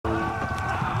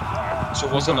So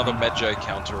what's another Medjay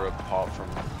counter apart from,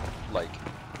 like,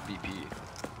 BP?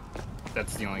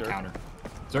 That's the only Zerk. counter.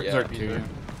 Zerk, Yeah. Zerk 2, yeah.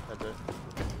 That's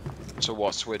it. So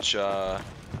what, switch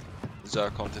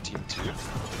Zerk onto team 2?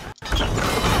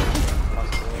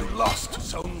 You lost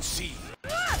Zone C.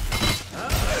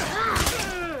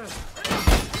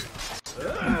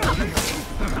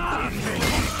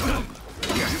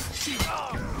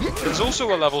 There's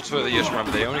also a level to it that you have to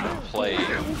remember, they only can play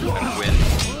and win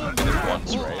within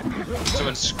once, right? So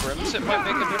in scrims it might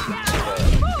make a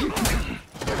difference,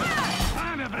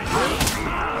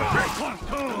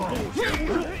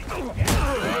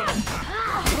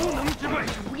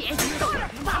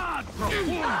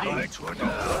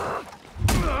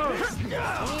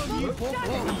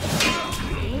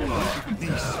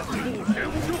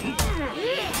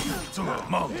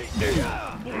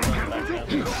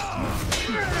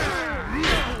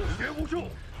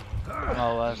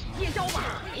 Oh, that's...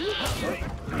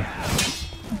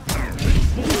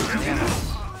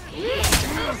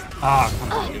 Ah,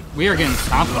 come on. We are getting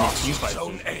stomped on these fights.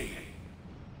 Zone A.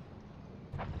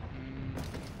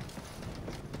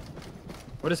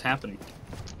 What is happening?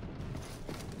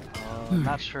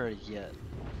 not sure yet.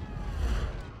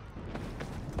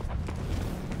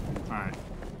 Alright.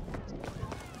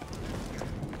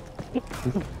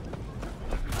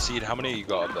 Seed, how many you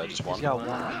got up there? Just one? He's got one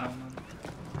at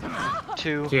the moment.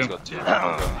 Two. He's got two.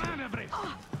 Okay.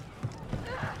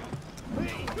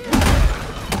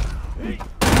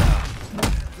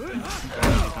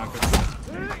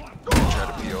 Try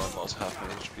to PO and lost half my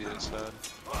HP instead.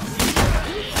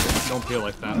 Don't feel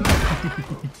like that.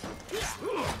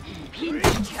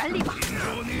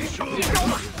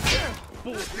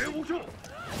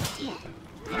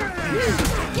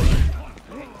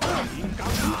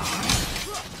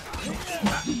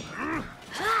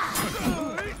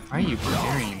 Why are you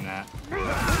parrying that?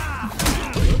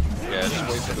 Yeah, just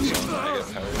wait for the zone when I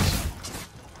get parries.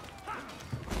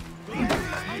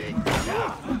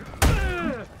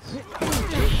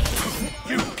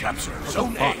 You captured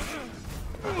Zone A.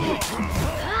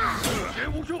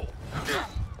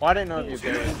 Well, I didn't know if you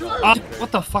did it. Oh,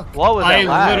 what the fuck? What was that I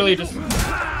lag? literally just... They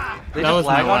that just was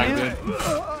my lag on lag, you?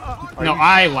 dude. No,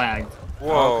 I lagged.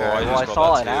 Whoa, Okay, I well, I just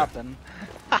saw got it that happen.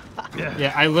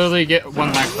 Yeah, I literally get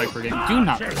one lag spike per game. Do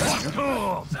not.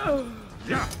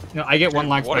 No, I get one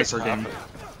lag What spike is per game. happening?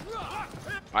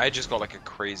 I just got like a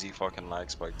crazy fucking lag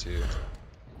spike too.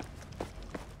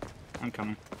 I'm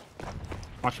coming.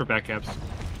 Watch for back caps.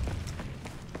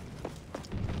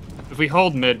 If we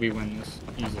hold mid, we win this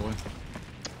easily.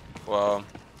 Well,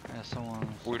 Yeah, someone...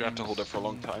 we'd have to hold it for a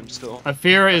long time still.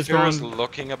 Afira is Fira's going.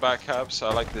 looking at back caps.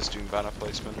 I like this Doom banner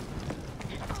placement.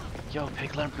 Yo,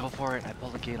 Pig, let him go for it. I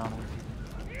pulled the gate on him.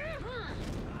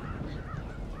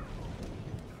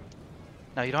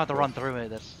 No, you don't have to run through it.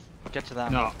 That's... Get to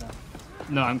that. No.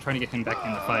 one. No, I'm trying to get him back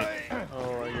in the fight.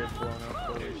 Oh, I get blown up.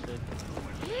 Holy shit.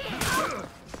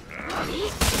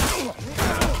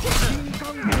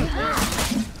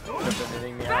 Just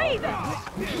hitting me out.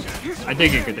 I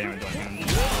did get good damage on him.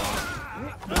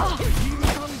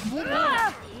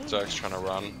 Zerk's trying to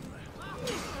run.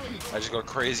 I just got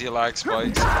crazy lag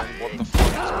spikes. And what the fuck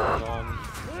is going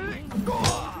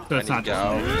on? So it's I not need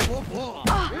just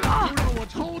Gao.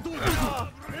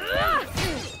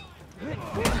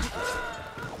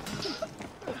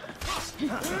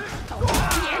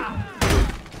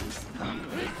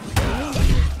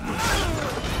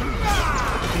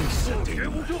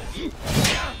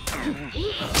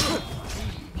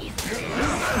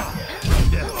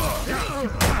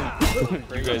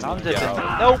 You guys I'm need dipping.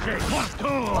 Gao.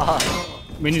 Nope.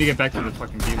 We need to get back to the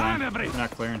fucking B line. We're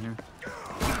not clearing here.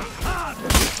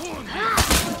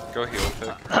 Go heal pick.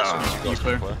 As soon as you guys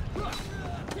clear. can clear.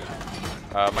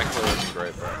 My clear isn't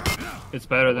great, but It's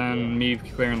better than me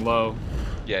clearing low.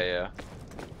 yeah.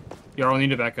 You all need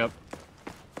to back up.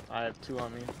 I have two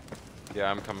on me. Yeah,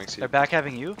 I'm coming. See. They're back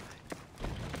having you?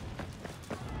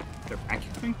 They're back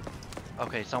capping?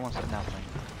 Okay, someone's now playing.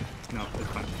 No, it's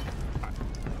fine.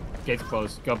 Alright. Gate's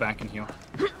closed. Go back and heal.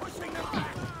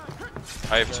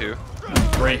 I have two.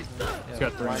 Great. He's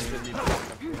got Mine three. should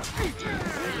be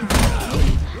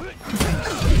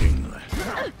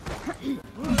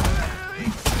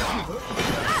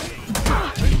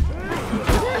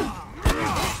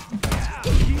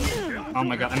Oh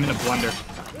my god, I'm in a blender.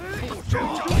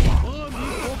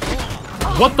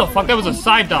 What the fuck? That was a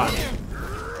side dodge.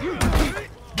 You were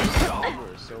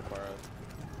so far out.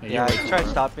 Yeah, I tried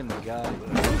stopping the guy.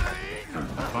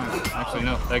 Fine. Actually,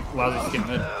 no. That allows us to get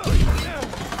mid.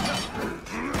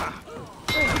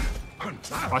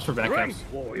 Watch for back caps.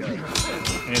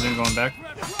 Anything going back?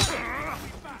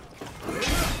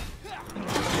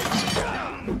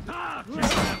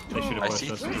 push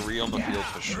see us. 3 on the field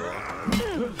for sure.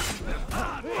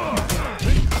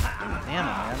 Damn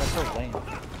it, man, that's so lame.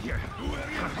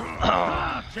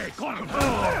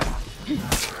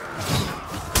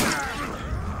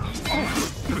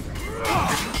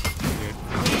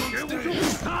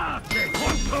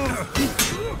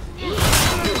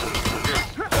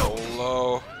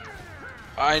 Hello.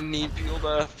 I need peel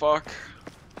there, fuck.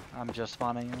 I'm just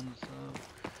spawning in, so...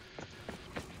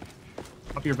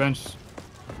 Up your bench.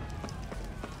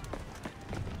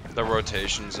 The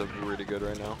rotations are really good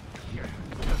right now.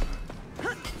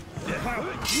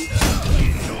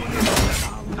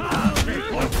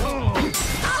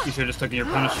 You should have just taken your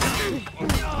punishment.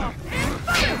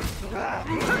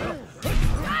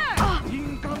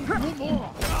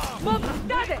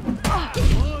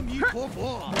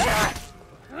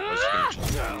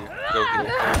 Go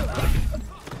here.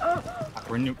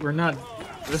 We're not.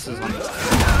 This is on.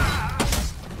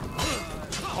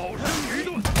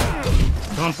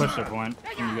 Don't push the point.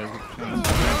 You guys can do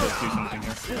something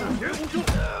here.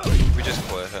 We just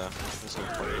play here. There's no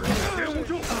point in it.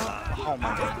 Oh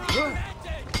my god.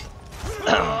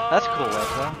 That's cool,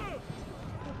 Ezra.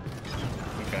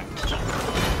 Okay.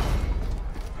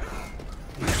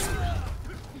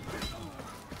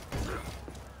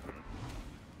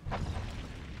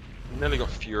 Nearly got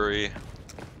Fury.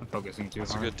 I'm focusing too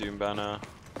That's a hard. good Doom banner.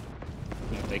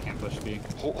 Yeah, they can't push B.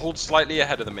 Hold slightly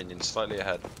ahead of the minions, slightly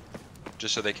ahead.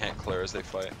 Just so they can't clear as they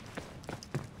fight.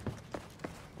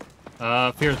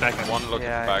 Fear's back at One looking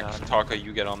Yeah, I back. got it. Taka,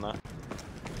 you get on that.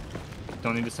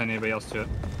 Don't need to send anybody else to it.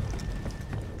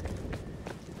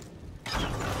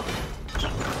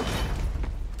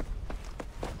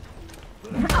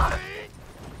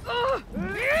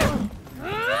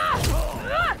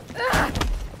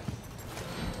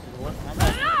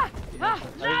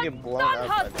 I didn't get blown up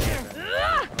by the end. I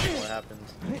don't know what happens.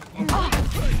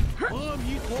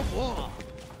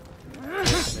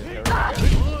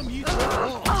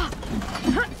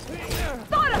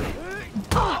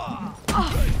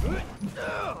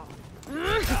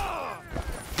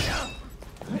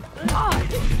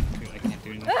 Dude, I can't do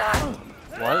anything.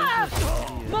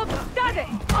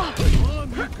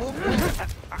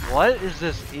 What is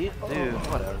this? Dude,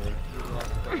 whatever.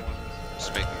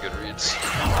 Just making good reads. I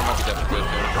might be definitely good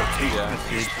here.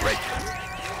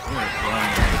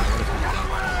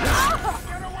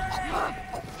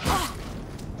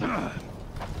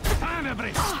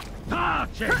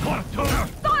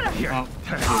 Yeah. Well,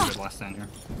 I did good last stand here.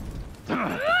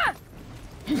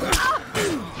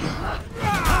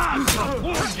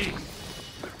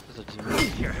 There's a team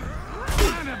here.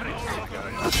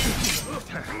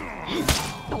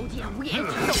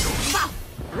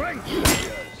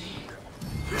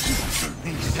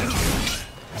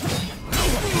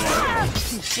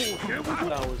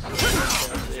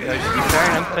 You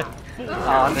carrying him?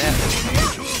 Oh, man.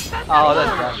 Oh,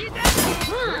 that's bad.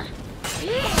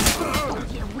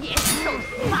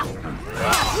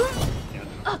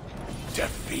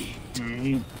 Defeat.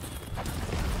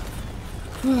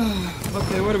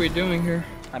 Okay, what are we doing here?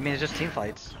 I mean, it's just team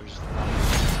fights. We're just...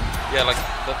 Yeah, like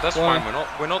that's Why? fine.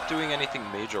 We're not doing anything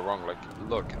major wrong. Like,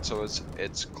 look, so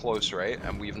it's close, right?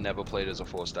 And we've never played as a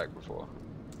 4-stack before.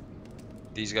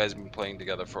 These guys have been playing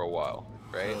together for a while,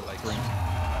 right? Like,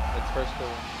 It's first to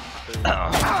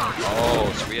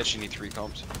oh, so we actually need 3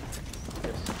 comps.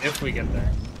 If we get there.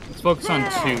 Let's focus on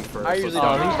 2 first. I usually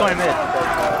Oh, don't. who's going mid?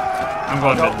 I'm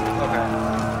going mid. Okay.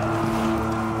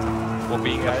 Well,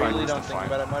 being Yeah, a I fight usually is don't the think fine.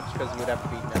 about it much because we'd have to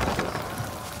beat Nemesis.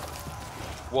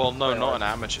 Well, no, Yeah, not like- in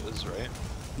amateurs, right?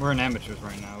 We're in amateurs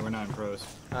right now. We're not in pros.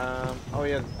 Oh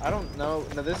yeah, I don't know.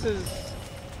 No, this is.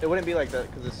 It wouldn't be like that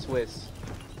because it's Swiss.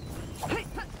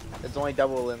 It's only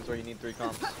double limbs where you need 3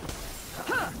 comps.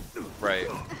 Right.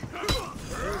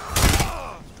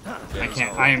 I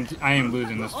can't. I am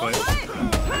losing this fight.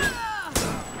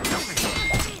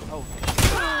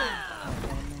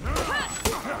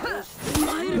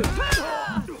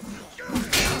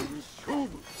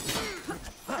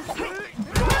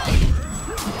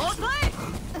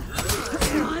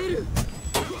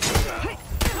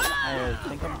 I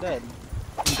think I'm dead.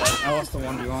 I lost the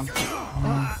 1v1.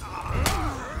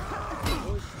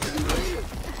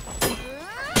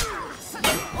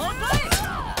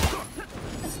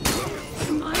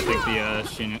 I think the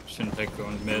Shinpek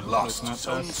going mid was Lost not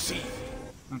Zone fast. C.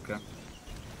 Okay.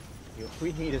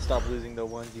 We need to stop losing the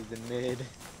onesies in mid.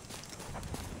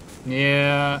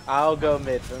 Yeah. I'll go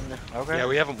mid from now. Okay. Yeah,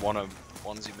 we haven't won a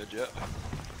onesie mid yet.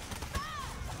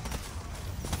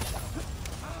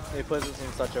 It puts us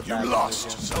in such a You bad lost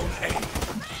position. Zone A.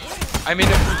 I mean,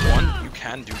 if we won, you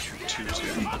can do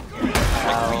 2-2.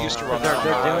 Like, we they used to run They're,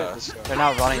 that. they're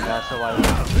not running that, so why?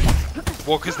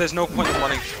 Well, because there's no point in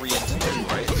running 3 into 2,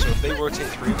 right? So if they rotate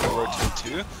 3 and we rotate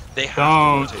 2, they have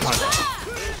Don't to rotate touch.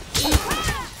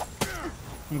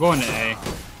 I'm going to A.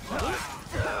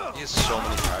 He has so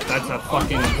many tags. That's a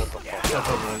fucking. What the fuck? That's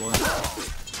a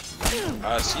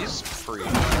roller. C's free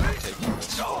taking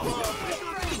this.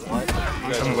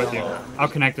 I'm coming with you. I'll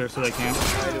connect her so they can.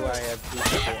 Why do I have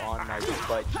 2 people on my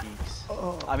butt cheeks?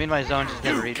 I'm in my zone, just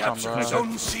get reach on Capture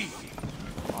Zone C.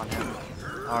 on him.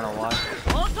 I don't know why.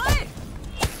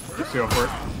 Just go for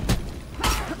it.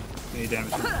 Any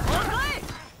damage.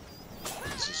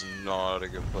 This is not a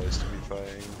good place to be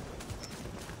fighting.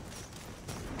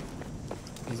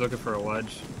 He's looking for a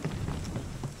ledge.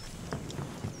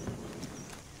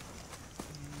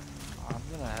 I'm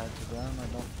gonna head to them. I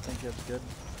don't think it's good.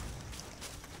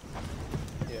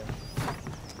 Yeah.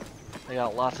 They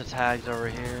got lots of tags over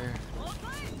here.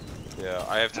 Yeah,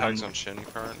 I have tags on Shin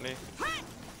currently.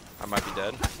 I might be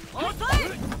dead. I'm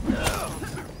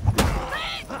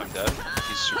dead.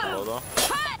 He's super low though.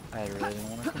 I really didn't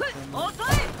want to continue.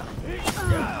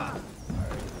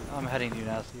 I'm heading to you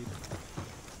now, Steve.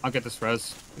 I'll get this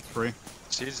res. It's free.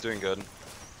 C's doing good.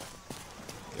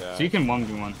 Yeah. So you can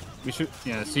 1v1. We should.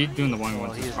 Yeah, see doing the 1v1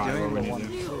 Well, is he's probably what we doing the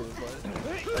need to one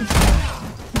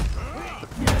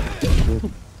do.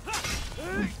 too,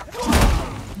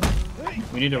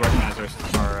 We need to recognize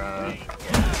our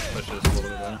pushes a little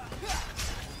bit better.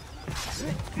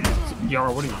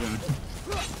 Yara, what are you doing?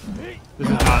 This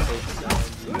is not.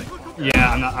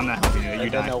 Yeah, I'm not helping you. You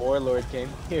And then the die. warlord came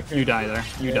here. You die there.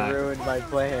 You They die. ruined my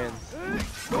plans.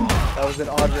 That was an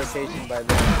odd rotation by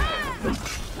them.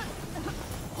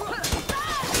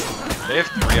 They have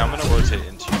 3. I'm gonna rotate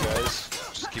into you guys.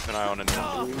 Just keep an eye on it.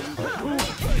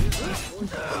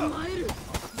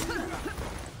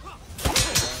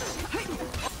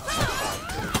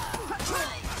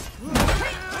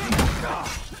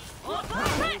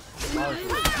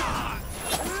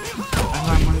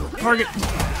 Target.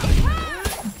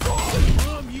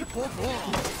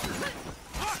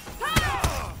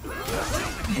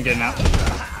 I'm getting out.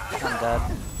 I'm dead.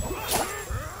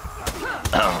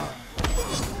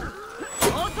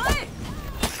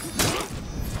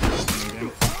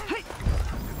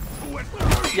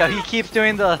 Yeah, he keeps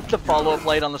doing the follow-up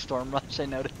light on the storm rush, I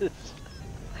noticed.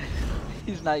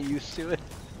 He's not used to it.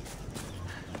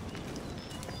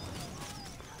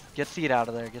 Get Seed out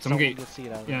of there. Get Someone someone, get- get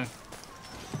Seed out of there. Yeah.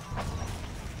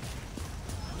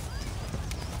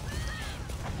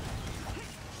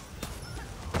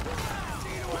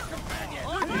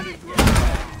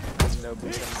 No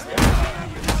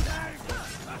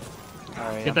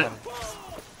Alright, Get that.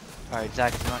 Alright,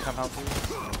 Zach, you wanna come help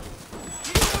please?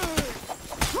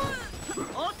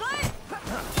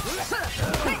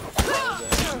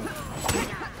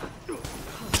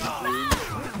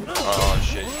 Oh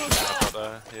shit, you should have got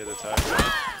that. He had attack.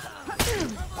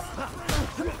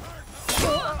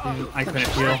 I couldn't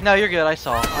heal. No, you're good, I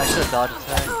saw. I should have dodged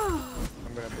attack. I'm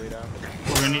gonna bleed out.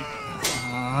 We're gonna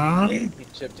need. He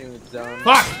chipped in with zone.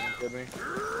 Fuck! Killed me.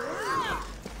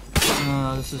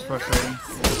 This is frustrating.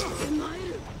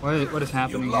 What is You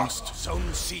happening here? lost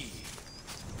Zone C.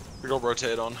 We got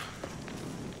rotate on.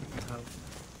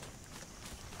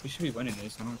 We should be winning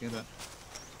this. I don't get it.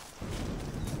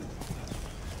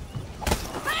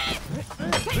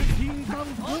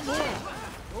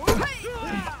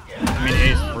 I mean, A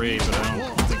is free, but I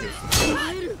don't think it's.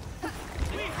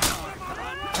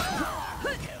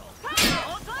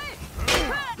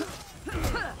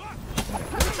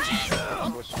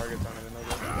 Which targets don't even know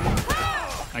this.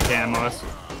 I can't most.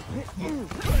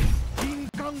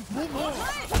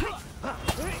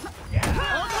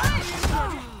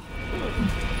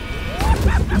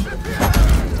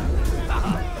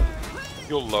 If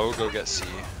you're low, go get C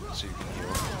so you can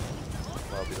heal.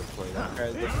 That'll be the play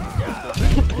then.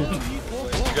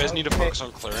 You guys need to focus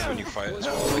on clearing when you fight as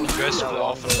well. Like, you guys split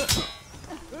off and...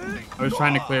 I was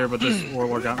trying to clear, but this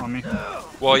warlord got on me.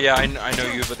 Well, yeah, I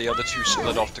know you, but the other two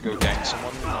split off to go gank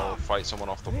someone or fight someone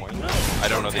off the point. I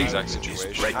don't know the exact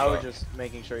situation. I was just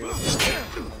making sure he was. Okay,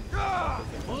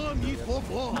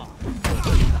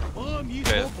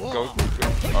 go.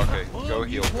 Okay, go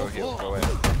heal, go ahead.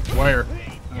 Where?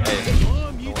 Hey,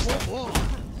 no one's there.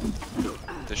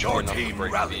 There should be enough to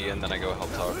break B, and then I go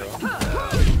help Taco.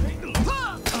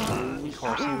 Of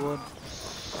course he would.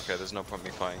 Okay, there's no point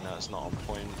me fighting that. It's not on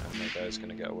point, and that guy's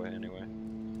gonna get away anyway.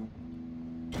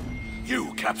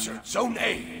 You captured Zone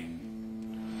A.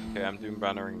 Okay, I'm doing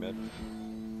bannering mid.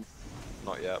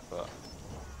 Not yet, but...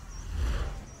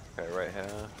 Okay, right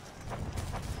here.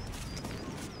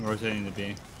 I'm rotating to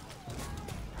B.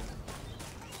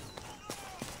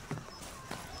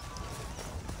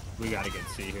 We gotta get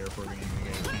C here if we're gonna even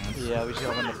get a chance. Yeah, we should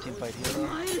have win the team fight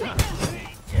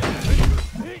here.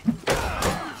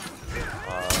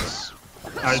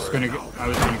 I was gonna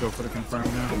go for the confirm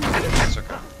now. It's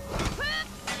okay.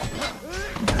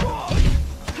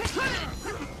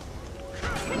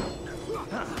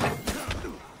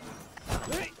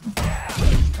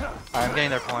 Alright, I'm getting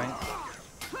their point.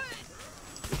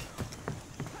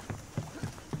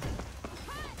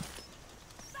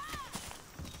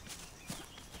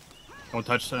 Don't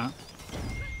touch that.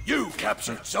 You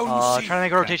captured Zone C. Trying to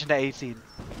make a rotation to A seed.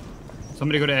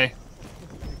 Somebody go to A.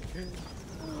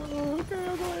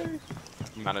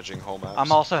 Managing whole maps.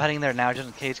 I'm also heading there now just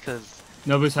in case, cause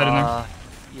Nobu's heading there.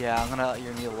 yeah, you're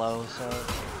gonna need low, so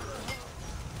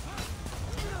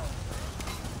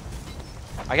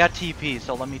I got TP,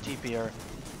 so let me TP her.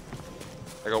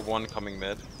 I got one coming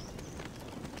mid.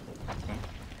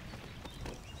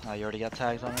 Oh, you already got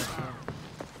tags on it.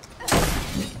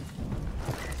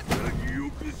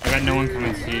 I got no one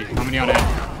coming C. How many on A?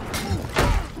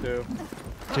 2.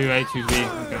 2A, 2B.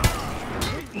 Okay.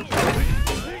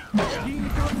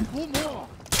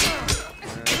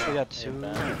 We got 2.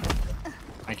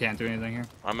 I can't do anything here.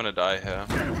 I'm gonna die here.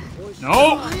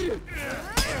 No!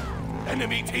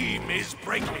 Enemy team is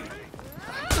breaking.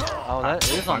 Oh, that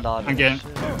is on dodge. I'm getting.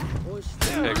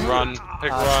 Pick run.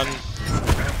 Pick run.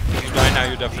 If you die now,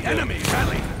 you're definitely dead. Enemy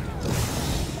rally.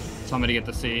 Somebody get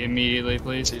the C immediately,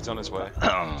 please. Seed's on his way.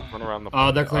 Run around the.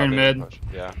 Oh, they're clearing maybe mid. push.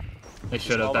 Yeah. They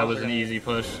should have. That was an easy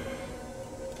push.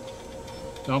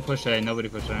 Don't push A. Nobody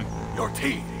push A. Your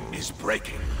team is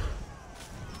breaking.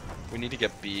 We need to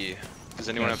get B. Does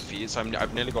anyone have feet? So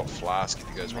I've nearly got flask. If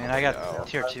you guys want. Man, I got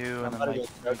tier 2 and then like.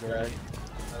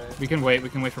 We can wait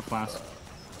for Flask.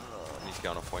 I need to get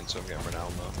on a point, so I'm getting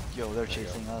Ronaldo. Yo, they're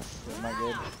chasing us. That's not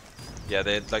good. Yeah,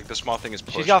 they like the small thing is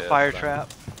push. She's got here, fire then- trap.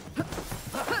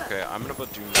 Okay, I'm gonna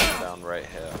put Doom down right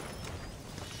here.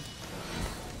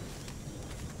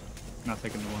 Not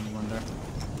taking the 1-1 there.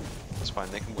 That's fine.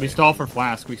 They can wait. We stall for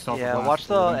Flask. We stall for Yeah, Flask. watch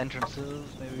the entrances.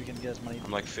 Maybe we can get as many.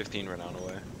 I'm like 15 Renown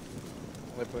away.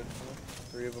 I put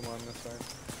 3 of them on this side.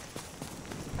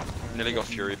 Nearly got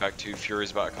Fury back too.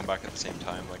 Fury's about to come back at the same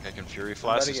time. Like I can Fury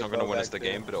Flash. It's not gonna win us the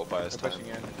game, but it'll buy us They're time.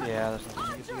 pushing in. Yeah, there's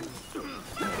nothing you can do.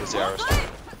 There's the arrow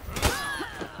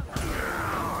stone.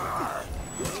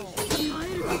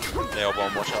 Nail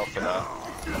bomb. Watch out for that.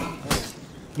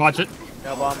 Watch it.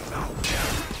 Yeah, bomb.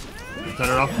 Set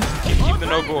it off. Keep the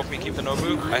Nobu off me. Keep the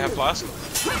Nobu. I have flask.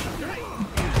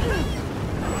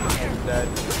 Dead.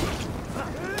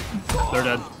 They're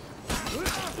dead.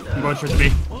 I'm going for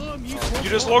B. You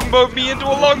just longbowed me into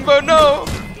a longbow. No.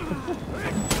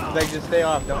 Like, just stay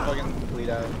off. Don't fucking bleed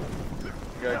out.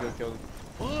 You gotta go kill.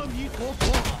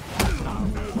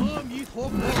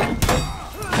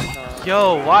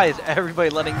 Yo, why is everybody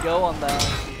letting go on that?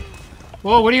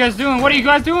 Whoa, what are you guys doing? What are you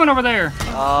guys doing over there?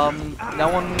 No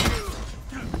one.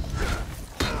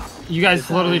 You guys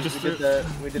literally just. We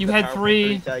did You the had powerful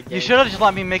 3. tag You game. should have just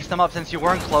let me mix them up since you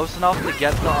weren't close enough to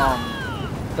get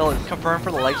the confirm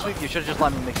for the leg sweep. You should have just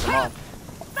let me mix them up.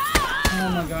 Oh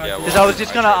my god. Yeah, Because I was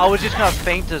just gonna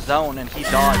feint the zone and he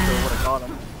dodged, so it would have caught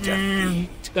him.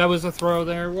 That was a throw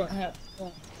there. What happened?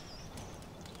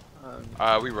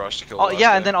 We rushed to kill. Oh the last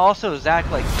yeah, guy. and then also Zach,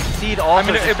 like Seed also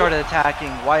mean, just it- started attacking.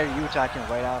 Why are you attacking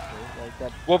right after? Like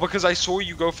that. Well, because I saw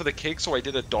you go for the kick, so I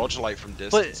did a dodge light from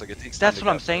distance. But like it takes. that's time what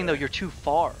to I'm get saying though. there. You're too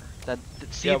far. That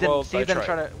Yeah, well, I Seed didn't tried.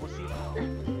 try to.